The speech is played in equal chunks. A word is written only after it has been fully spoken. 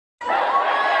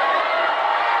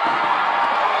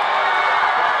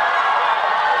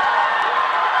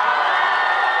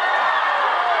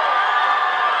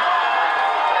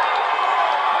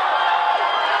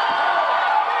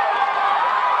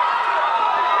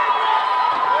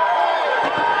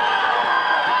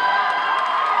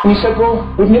And he said, well,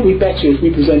 wouldn't it be better if we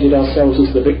presented ourselves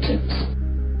as the victims?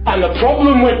 And the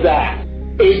problem with that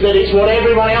is that it's what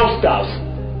everyone else does.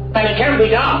 And it can't be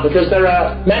done because there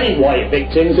are many white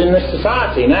victims in this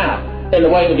society now, in the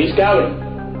way that it's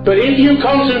going. But if you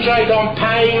concentrate on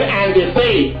pain and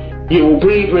defeat, you will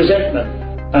breed resentment.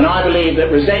 And I believe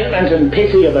that resentment and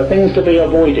pity are the things to be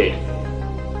avoided.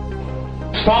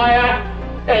 Fire,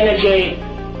 energy,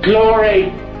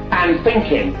 glory, and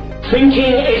thinking.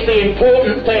 Thinking is the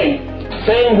important thing.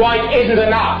 Being white isn't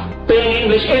enough. Being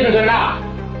English isn't enough.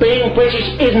 Being British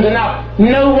isn't enough.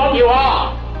 Know what you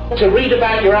are. To read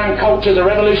about your own culture is a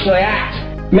revolutionary act.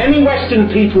 Many Western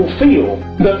people feel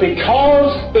that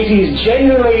because it is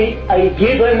generally a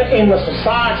given in the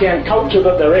society and culture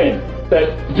that they're in,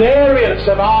 that variants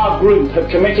of our group have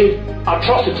committed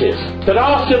atrocities, that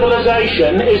our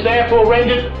civilization is therefore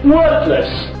rendered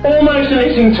worthless, almost in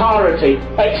its entirety,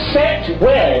 except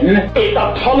when it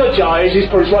apologises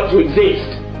for its right to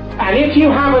exist. And if you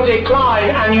have a decline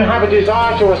and you have a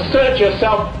desire to assert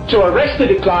yourself to arrest the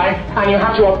decline, and you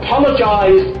have to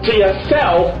apologise to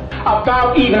yourself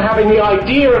about even having the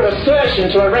idea of assertion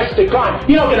to arrest decline,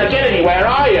 you're not going to get anywhere,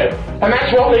 are you? And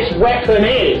that's what this weapon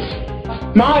is.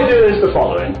 My view is the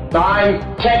following. I'm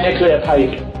technically a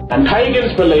pagan, and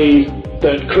pagans believe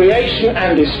that creation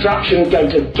and destruction go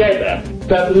together,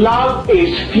 that love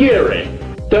is fury,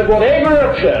 that whatever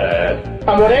occurred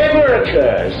and whatever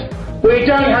occurs, we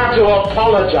don't have to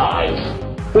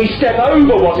apologise. We step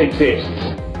over what exists.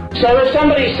 So if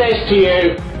somebody says to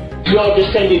you, you're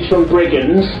descended from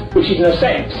brigands, which is in a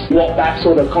sense what that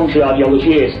sort of contrary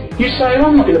ideology is, you say, well,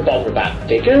 I'm not going to bother about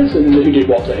diggers and who did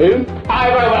what to who.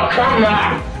 I've overcome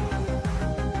that.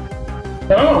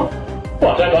 Oh,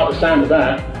 well, I don't like the sound of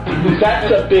that.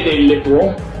 That's a bit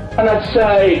illiberal. And I'd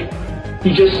say,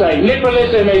 you just say,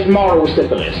 liberalism is moral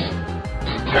syphilis.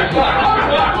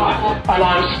 And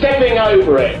I'm stepping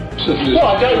over it. Well,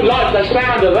 I don't like the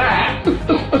sound of that.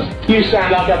 You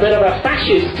sound like a bit of a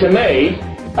fascist to me.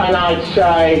 And I'd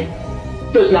say,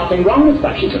 there's nothing wrong with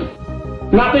fascism.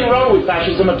 Nothing wrong with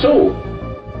fascism at all.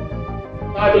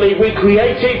 I believe we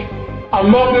created a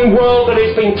modern world that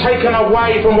has been taken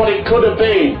away from what it could have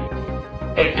been.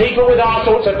 If people with our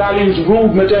sorts of values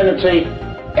ruled modernity,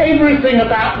 everything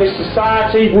about this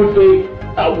society would be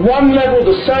at one level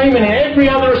the same and in every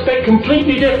other respect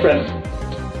completely different.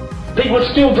 People would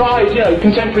still drive,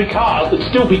 contemporary cars, there'd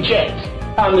still be jets,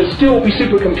 and there'd still be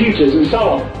supercomputers and so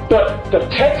on. But the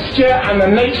texture and the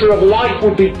nature of life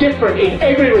would be different in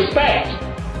every respect.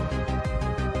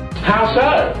 How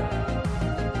so?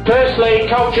 Firstly,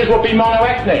 cultures would be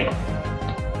monoethnic.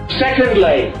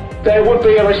 Secondly, there would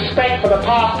be a respect for the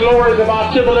past glories of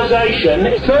our civilization.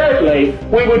 Thirdly,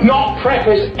 we would not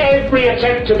preface every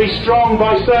attempt to be strong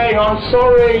by saying, I'm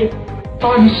sorry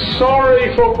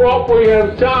for what we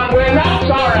have done. We're not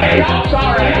sorry, not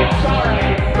sorry, not sorry.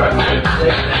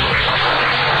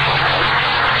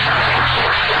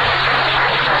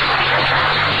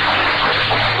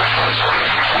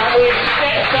 And we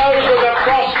stepped over the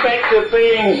prospect of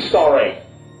being sorry.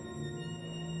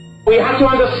 We have to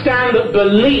understand that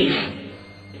belief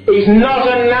is not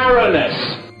a narrowness.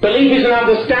 Belief is an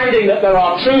understanding that there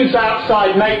are truths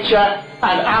outside nature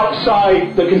and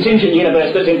outside the contingent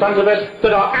universe that's in front of us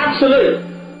that are absolute.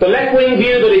 The left-wing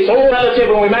view that it's all relative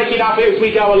and we make it up as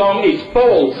we go along is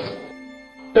false.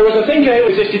 There was a thinker who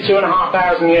existed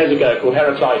 2,500 years ago called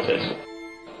Heraclitus.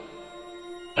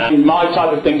 And my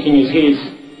type of thinking is his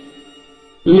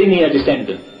linear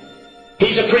descendant.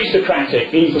 He's a pre-Socratic,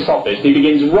 he's a sophist. He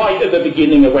begins right at the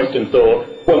beginning of Western thought,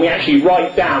 when we actually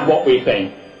write down what we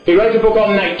think. He wrote a book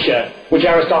on nature, which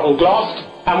Aristotle glossed,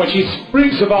 and which his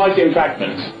root survived in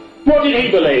fragments. What did he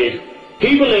believe?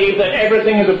 He believed that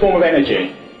everything is a form of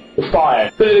energy, the fire,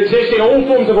 that it exists in all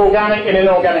forms of organic and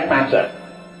inorganic matter.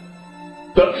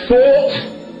 That thought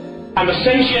and the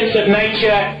sentience of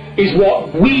nature is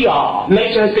what we are.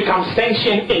 Nature has become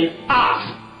sentient in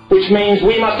us, which means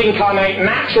we must incarnate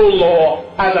natural law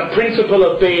as a principle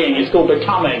of being. It's called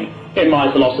becoming in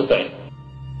my philosophy.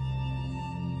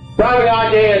 Right-wing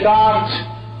ideas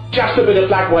aren't just a bit of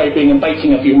flag waving and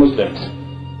baiting a few Muslims.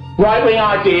 Right-wing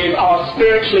ideas are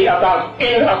spiritually about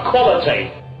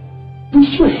inequality.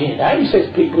 Did you hear that? He says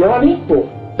people are unequal.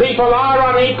 People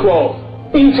are unequal.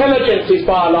 Intelligence is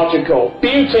biological.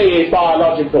 Beauty is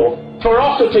biological.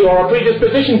 Ferocity or a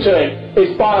predisposition to it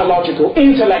is biological.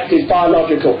 Intellect is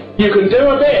biological. You can do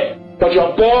a bit, but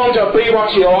you're born to be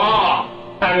what you are.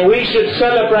 And we should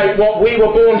celebrate what we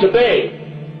were born to be.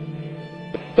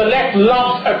 The left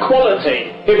loves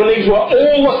equality. It believes we're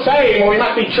all the same and we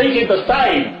must be treated the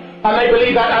same. And they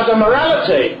believe that as a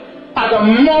morality, as a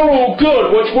moral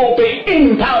good which will be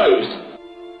imposed.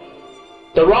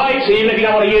 The right, even if you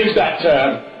don't want to use that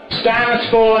term, stands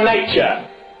for nature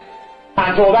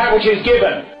and for that which is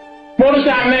given. What does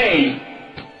that mean?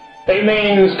 It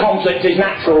means conflict is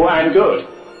natural and good.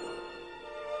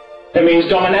 It means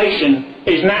domination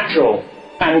is natural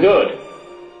and good.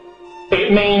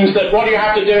 It means that what you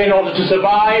have to do in order to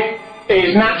survive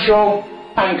is natural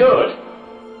and good.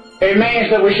 It means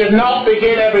that we should not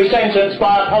begin every sentence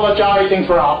by apologising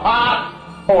for our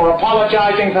past or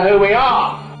apologising for who we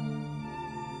are.